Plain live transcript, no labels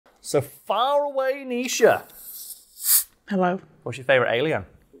So far away, Nisha. Hello. What's your favourite alien?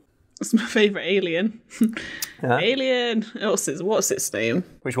 It's my favourite alien. Alien. What's its name?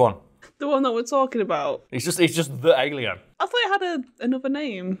 Which one? The one that we're talking about. It's just the alien. I thought it had another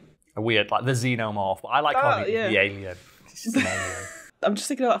name. A weird, like the xenomorph. But I like calling it the alien. It's just an alien. I'm just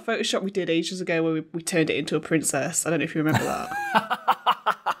thinking about that Photoshop we did ages ago where we turned it into a princess. I don't know if you remember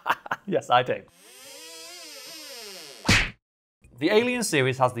that. Yes, I do. The Alien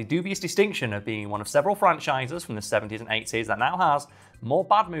series has the dubious distinction of being one of several franchises from the 70s and 80s that now has more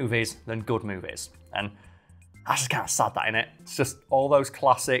bad movies than good movies. And that's just kind of sad, that, innit? It's just all those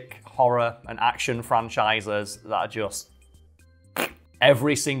classic horror and action franchises that are just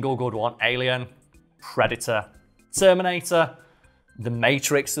every single good one. Alien, Predator, Terminator, The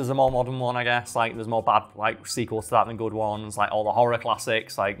Matrix is a more modern one, I guess. Like, there's more bad sequels to that than good ones. Like all the horror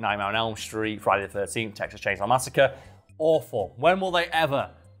classics, like Nightmare on Elm Street, Friday the 13th, Texas Chainsaw Massacre. Awful. When will they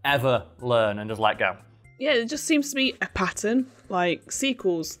ever learn and just let go? Yeah, it just seems to be a pattern. Like,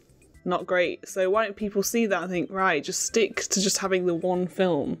 sequels, not great. So why don't people see that and think, right, just stick to just having the one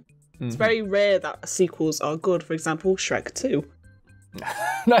film? Mm-hmm. It's very rare that sequels are good. For example, Shrek 2.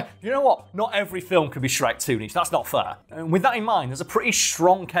 No, you know what? Not every film could be Shrek 2, Niche. That's not fair. And with that in mind, there's a pretty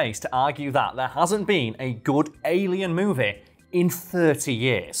strong case to argue that there hasn't been a good Alien movie in 30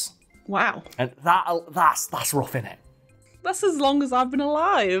 years. Wow. And that's rough, innit? That's as long as I've been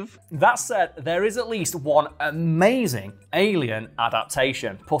alive. That said, there is at least one amazing Alien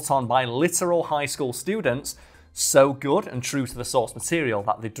adaptation put on by literal high school students, so good and true to the source material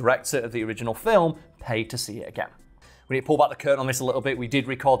that the director of the original film paid to see it again. We need to pull back the curtain on this a little bit. We did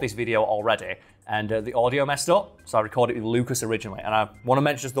record this video already, and the audio messed up, so I recorded it with Lucas originally. And I want to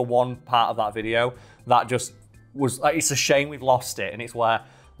mention just the one part of that video that just was, it's a shame we've lost it, and it's where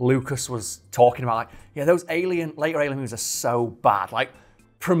Lucas was talking about, like, yeah, those later Alien movies are so bad. Like,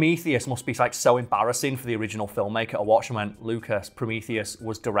 Prometheus must be like so embarrassing for the original filmmaker to watch. And went, Lucas, Prometheus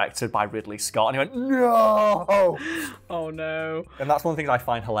was directed by Ridley Scott. And he went, no! Oh no. And that's one of the things I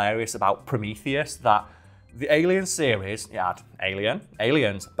find hilarious about Prometheus, that the Alien series, you had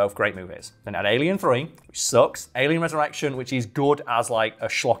Aliens, both great movies. Then you had Alien 3, which sucks. Alien Resurrection, which is good as like a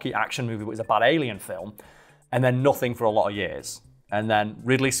schlocky action movie, but it's a bad Alien film. And then nothing for a lot of years. And then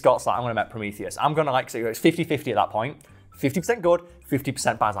Ridley Scott's like, I'm going to make Prometheus. I'm going to like, so it's 50-50 at that point. 50% good,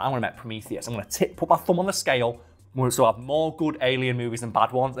 50% bad. Like, I'm going to make Prometheus. I'm going to put my thumb on the scale. So I have more good Alien movies than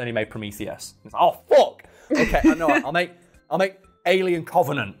bad ones. And he made Prometheus. It's like, oh, fuck. Okay, I know. I'll make Alien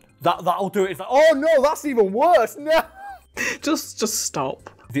Covenant. That'll do it. It's like, oh no, that's even worse. No. Just stop.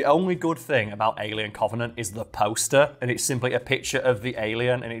 The only good thing about Alien Covenant is the poster. And it's simply a picture of the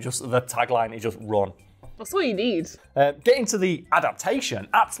alien. And the tagline is just run. That's all you need. Getting to the adaptation,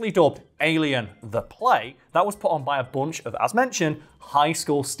 aptly dubbed Alien the Play, that was put on by a bunch of, as mentioned, high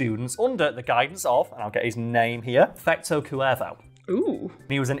school students under the guidance of, and I'll get his name here, Fecto Cuervo. Ooh.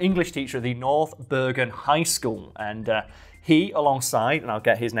 He was an English teacher at the North Bergen High School, and he, alongside, and I'll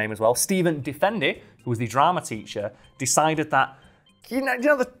get his name as well, Stephen Defendi, who was the drama teacher, decided that, you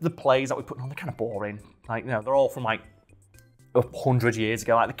know the plays that we put on, they're kind of boring. Like, you know, they're all from like 100 years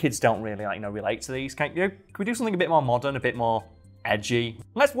ago. Like, the kids don't really relate to these. Can we do something a bit more modern, a bit more edgy?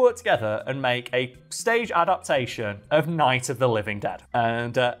 Let's work together and make a stage adaptation of Night of the Living Dead.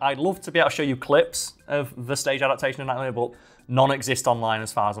 And I'd love to be able to show you clips of the stage adaptation of Night of the Living Dead, but none exist online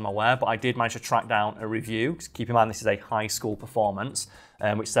as far as I'm aware. But I did manage to track down a review. Keep in mind, this is a high school performance,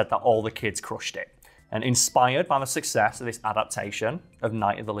 which said that all the kids crushed it. And inspired by the success of this adaptation of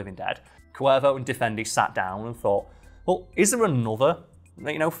Night of the Living Dead, Cuervo and Defendi sat down and thought, well, is there another,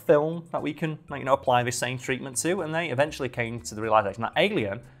 film that we can, apply this same treatment to? And they eventually came to the realization that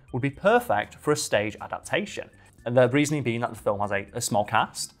Alien would be perfect for a stage adaptation. And the reasoning being that the film has a small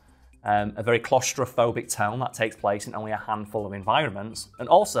cast, a very claustrophobic tone that takes place in only a handful of environments, and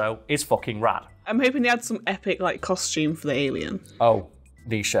also is fucking rad. I'm hoping they had some epic, costume for the alien. Oh,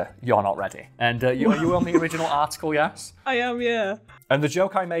 Nisha, you're not ready. And are you on the original article, yes? I am, yeah. And the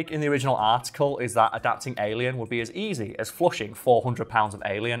joke I make in the original article is that adapting Alien would be as easy as flushing 400 pounds of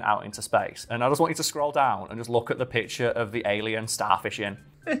Alien out into space. And I just want you to scroll down and just look at the picture of the alien starfishing.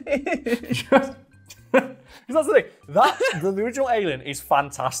 Because that's the thing. The original Alien is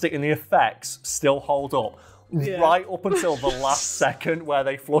fantastic and the effects still hold up. Yeah. Right up until the last second where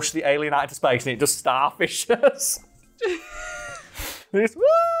they flush the alien out into space and it just starfishes.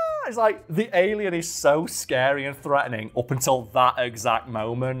 It's like the alien is so scary and threatening up until that exact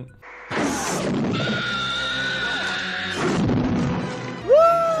moment.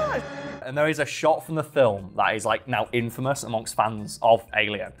 And and there is a shot from the film that is like now infamous amongst fans of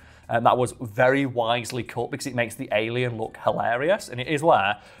Alien. And that was very wisely cut because it makes the alien look hilarious. And it is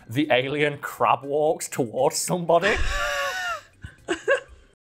where the alien crab walks towards somebody.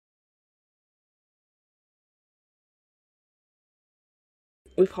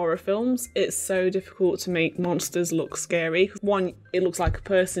 With horror films, it's so difficult to make monsters look scary. One, it looks like a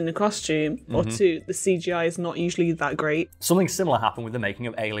person in a costume, or two, the CGI is not usually that great. Something similar happened with the making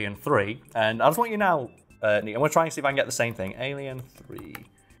of Alien 3, and I just want you now, I'm going to try and see if I can get the same thing. Alien 3.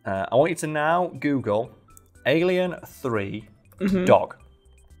 I want you to now Google Alien 3 dog.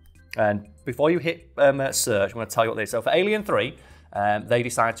 And before you hit search, I'm going to tell you what they is. So for Alien 3, they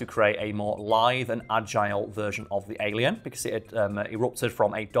decided to create a more lithe and agile version of the alien because it had erupted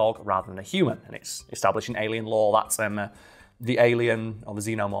from a dog rather than a human. And it's established in alien lore that the alien or the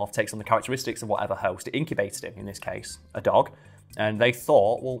xenomorph takes on the characteristics of whatever host it incubated in this case, a dog. And they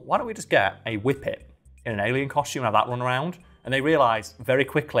thought, well, why don't we just get a Whippet in an alien costume and have that run around? And they realised very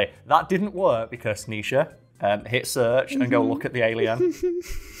quickly that didn't work because, Nisha, hit search and go look at the alien.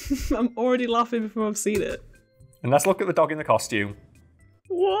 I'm already laughing before I've seen it. And let's look at the dog in the costume.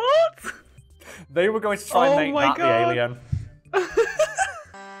 What? They were going to try and make that the alien.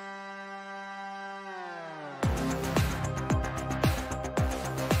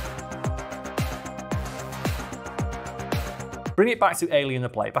 Bring it back to Alien the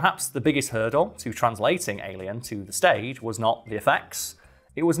play. Perhaps the biggest hurdle to translating Alien to the stage was not the effects.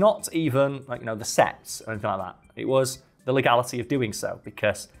 It was not even the sets or anything like that. It was the legality of doing so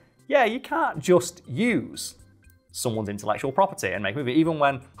because, yeah, you can't just use someone's intellectual property and make a movie. Even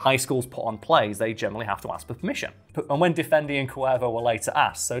when high schools put on plays, they generally have to ask for permission. And when Defendi and Cuervo were later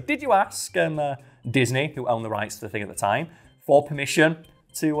asked, so did you ask Disney, who owned the rights to the thing at the time, for permission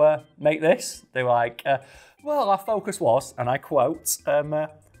to make this? They were like, well, our focus was, and I quote,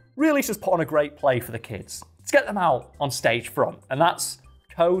 really just put on a great play for the kids. Let's get them out on stage front. And that's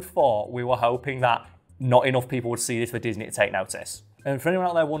code for we were hoping that not enough people would see this for Disney to take notice. And for anyone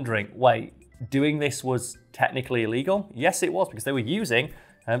out there wondering, wait, doing this was technically illegal? Yes, it was, because they were using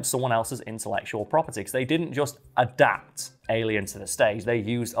someone else's intellectual property. Because they didn't just adapt Alien to the stage, they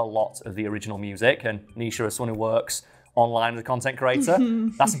used a lot of the original music. And Nisha, as someone who works online as a content creator,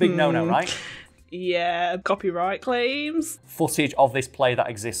 that's a big no-no, right? Yeah, copyright claims. Footage of this play that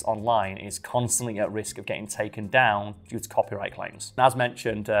exists online is constantly at risk of getting taken down due to copyright claims. And as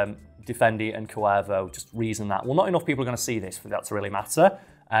mentioned, Defendi and Cuervo just reason that, well, not enough people are going to see this for that to really matter.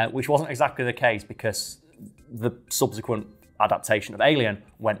 Which wasn't exactly the case because the subsequent adaptation of Alien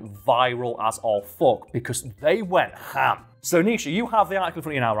went viral as all fuck because they went ham. So Nisha, you have the article in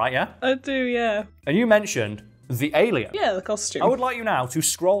front of you now, right, yeah? I do, yeah. And you mentioned the alien. Yeah, the costume. I would like you now to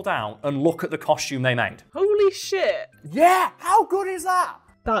scroll down and look at the costume they made. Holy shit. Yeah, how good is that?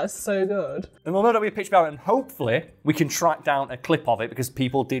 That is so good. And we'll know that we pitch about it, and hopefully we can track down a clip of it because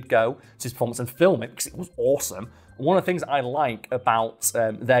people did go to his performance and film it because it was awesome. One of the things I like about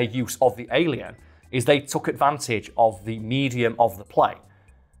their use of the alien is they took advantage of the medium of the play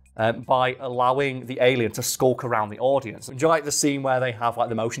by allowing the alien to skulk around the audience. Do you like the scene where they have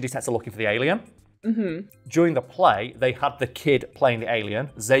the motion detector looking for the alien? Mm-hmm. During the play, they had the kid playing the alien,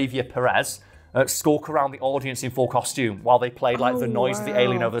 Xavier Perez, skulk around the audience in full costume while they played the noise of the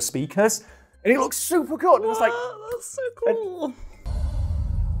alien over the speakers. And it looks super good. It was that's so cool.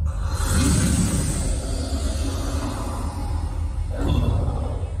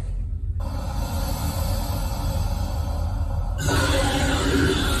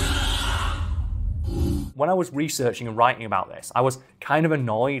 When I was researching and writing about this, I was kind of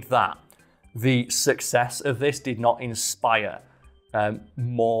annoyed that the success of this did not inspire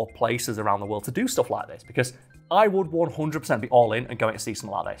more places around the world to do stuff like this, because I would 100% be all in and going to see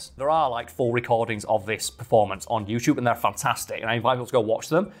something like this. There are full recordings of this performance on YouTube and they're fantastic, and I invite people to go watch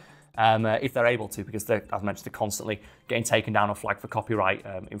them if they're able to, because they're, as mentioned, they're constantly getting taken down or flagged for copyright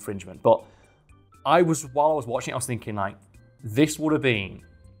infringement. But while I was watching it, I was thinking this would have been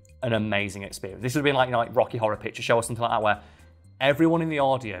an amazing experience. This would have been like Rocky Horror Picture Show or something like that, where everyone in the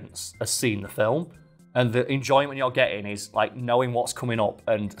audience has seen the film, and the enjoyment you're getting is knowing what's coming up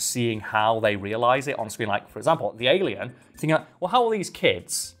and seeing how they realize it on screen. For example, the alien, thinking well, how are these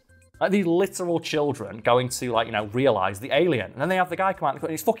kids, these literal children, going to realize the alien? And then they have the guy come out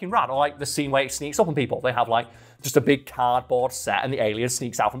and it's fucking rad. Or the scene where it sneaks up on people. They have just a big cardboard set and the alien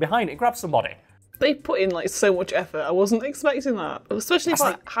sneaks out from behind it and grabs somebody. They put in so much effort. I wasn't expecting that, especially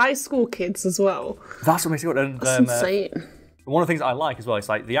for high school kids as well. That's what makes it good. And, that's insane. One of the things I like as well is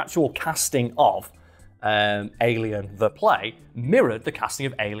the actual casting of Alien the play mirrored the casting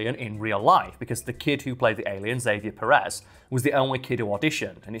of Alien in real life, because the kid who played the alien, Xavier Perez, was the only kid who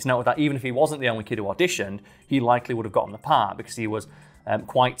auditioned. And it's noted that even if he wasn't the only kid who auditioned, he likely would have gotten the part because he was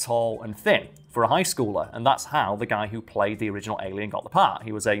quite tall and thin for a high schooler. And that's how the guy who played the original Alien got the part.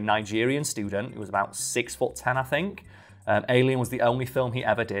 He was a Nigerian student. He was about 6'10", I think. Alien was the only film he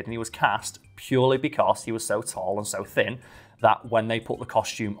ever did, and he was cast purely because he was so tall and so thin that when they put the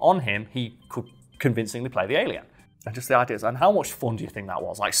costume on him, he could convincingly play the alien. And just the ideas. And how much fun do you think that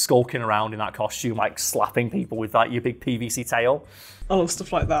was? Like skulking around in that costume, like slapping people with like your big PVC tail. I love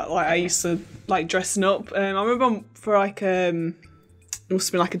stuff like that. Like I used to like dressing up. I remember for like it must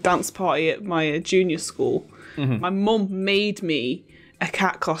have been like a dance party at my junior school. Mm-hmm. My mum made me a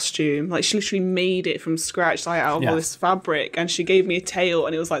cat costume. Like she literally made it from scratch, like out of all this fabric, and she gave me a tail,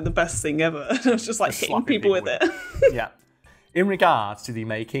 and it was like the best thing ever. And I was just like hitting people with it. Yeah. In regards to the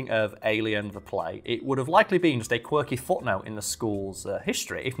making of Alien the play, it would have likely been just a quirky footnote in the school's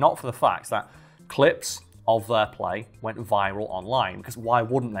history, if not for the fact that clips of their play went viral online, because why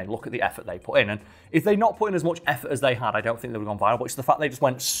wouldn't they? Look at the effort they put in. And if they'd not put in as much effort as they had, I don't think they would have gone viral, but it's the fact they just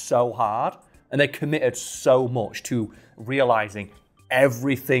went so hard and they committed so much to realising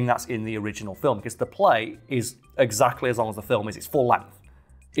everything that's in the original film, because the play is exactly as long as the film is. It's full length.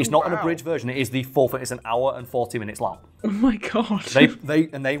 It's not an abridged version. It is the full thing. It's an hour and 40 minutes long. Oh my God.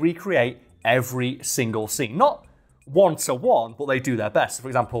 They recreate every single scene. Not one to one, but they do their best. For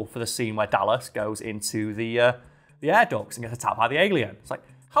example, for the scene where Dallas goes into the air ducts and gets attacked by the alien. It's like,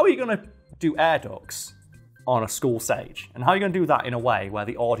 how are you going to do air ducts on a school stage? And how are you going to do that in a way where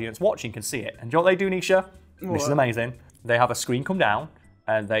the audience watching can see it? And do you know what they do, Nisha? What? This is amazing. They have a screen come down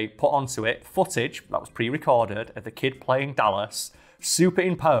and they put onto it footage that was pre-recorded of the kid playing Dallas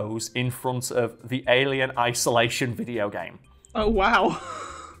superimposed in front of the Alien Isolation video game. Oh, wow.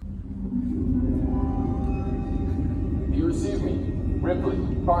 You receive me. Ripley,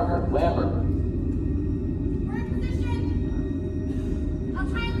 Parker, Lambert. We're in position. I'll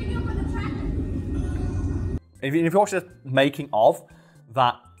try and bring you up on the tracker. If you watch the making of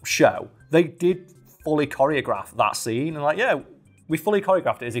that show, they did fully choreograph that scene. And like, yeah, we fully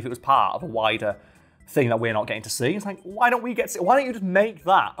choreographed it as if it was part of a wider thing that we're not getting to see. It's like, why don't you just make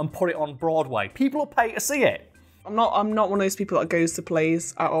that and put it on Broadway? People will pay to see it. I'm not one of those people that goes to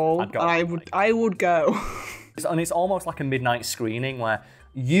plays at all. I would go. And it's almost like a midnight screening where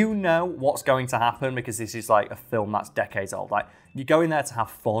you know what's going to happen because this is like a film that's decades old. Like, you go in there to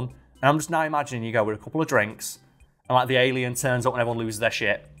have fun, and I'm just now imagining you go with a couple of drinks, and like the alien turns up and everyone loses their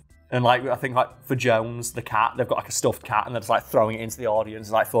shit. And like, I think like for Jones, the cat, they've got like a stuffed cat and they're just like throwing it into the audience.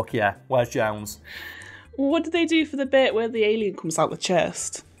 It's like, fuck yeah, where's Jones? What did they do for the bit where the alien comes out the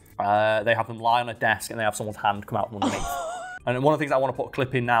chest? They have them lie on a desk and they have someone's hand come out from underneath. And one of the things I want to put a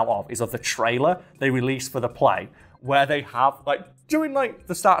clip in now of is of the trailer they released for the play, where they have, like, during like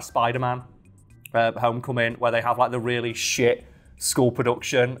the start of Spider-Man Homecoming, where they have like the really shit school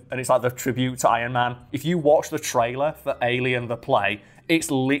production, and it's like the tribute to Iron Man. If you watch the trailer for Alien the play,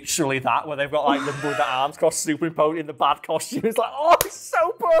 it's literally that, where they've got like them with their arms crossed superimposed in the bad costume. It's like, oh, it's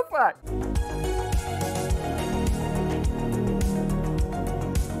so perfect.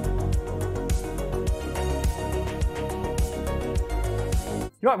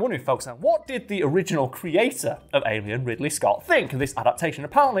 You might be wondering, folks, now, what did the original creator of Alien, Ridley Scott, think of this adaptation?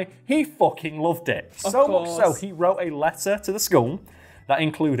 Apparently, he fucking loved it. So much so, he wrote a letter to the school that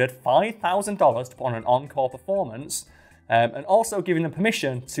included $5,000 to put on an encore performance, and also giving them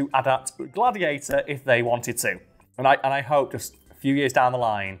permission to adapt Gladiator if they wanted to. And I hope just a few years down the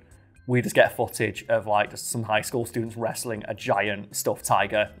line, we just get footage of like just some high school students wrestling a giant stuffed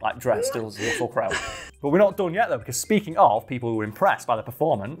tiger, like dressed as Russell Crowe. But we're not done yet though, because speaking of people who were impressed by the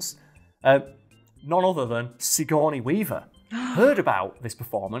performance, none other than Sigourney Weaver heard about this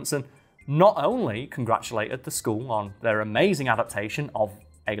performance and not only congratulated the school on their amazing adaptation of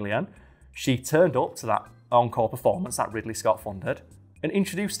Alien, she turned up to that encore performance that Ridley Scott funded and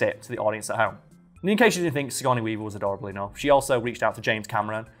introduced it to the audience at home. And in case you didn't think Sigourney Weaver was adorable enough, she also reached out to James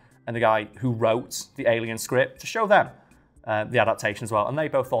Cameron and the guy who wrote the Alien script to show them the adaptation as well, and they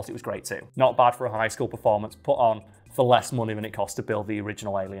both thought it was great too. Not bad for a high school performance put on for less money than it cost to build the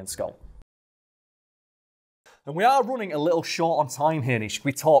original Alien skull. And we are running a little short on time here, Nish.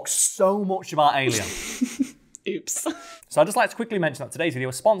 We talk so much about Alien. Oops. So I'd just like to quickly mention that today's video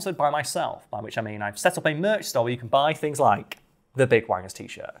is sponsored by myself, by which I mean I've set up a merch store where you can buy things like the Big Wangers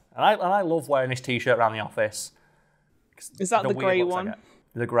t-shirt. And I love wearing this t-shirt around the office. Is that the grey one?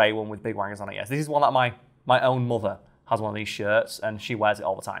 The grey one with Big Wangers on it, yes. This is one that my own mother has one of these shirts and she wears it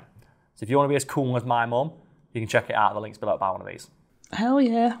all the time. So if you want to be as cool as my mum, you can check it out. The link's below to buy one of these. Hell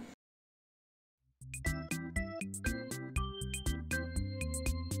yeah.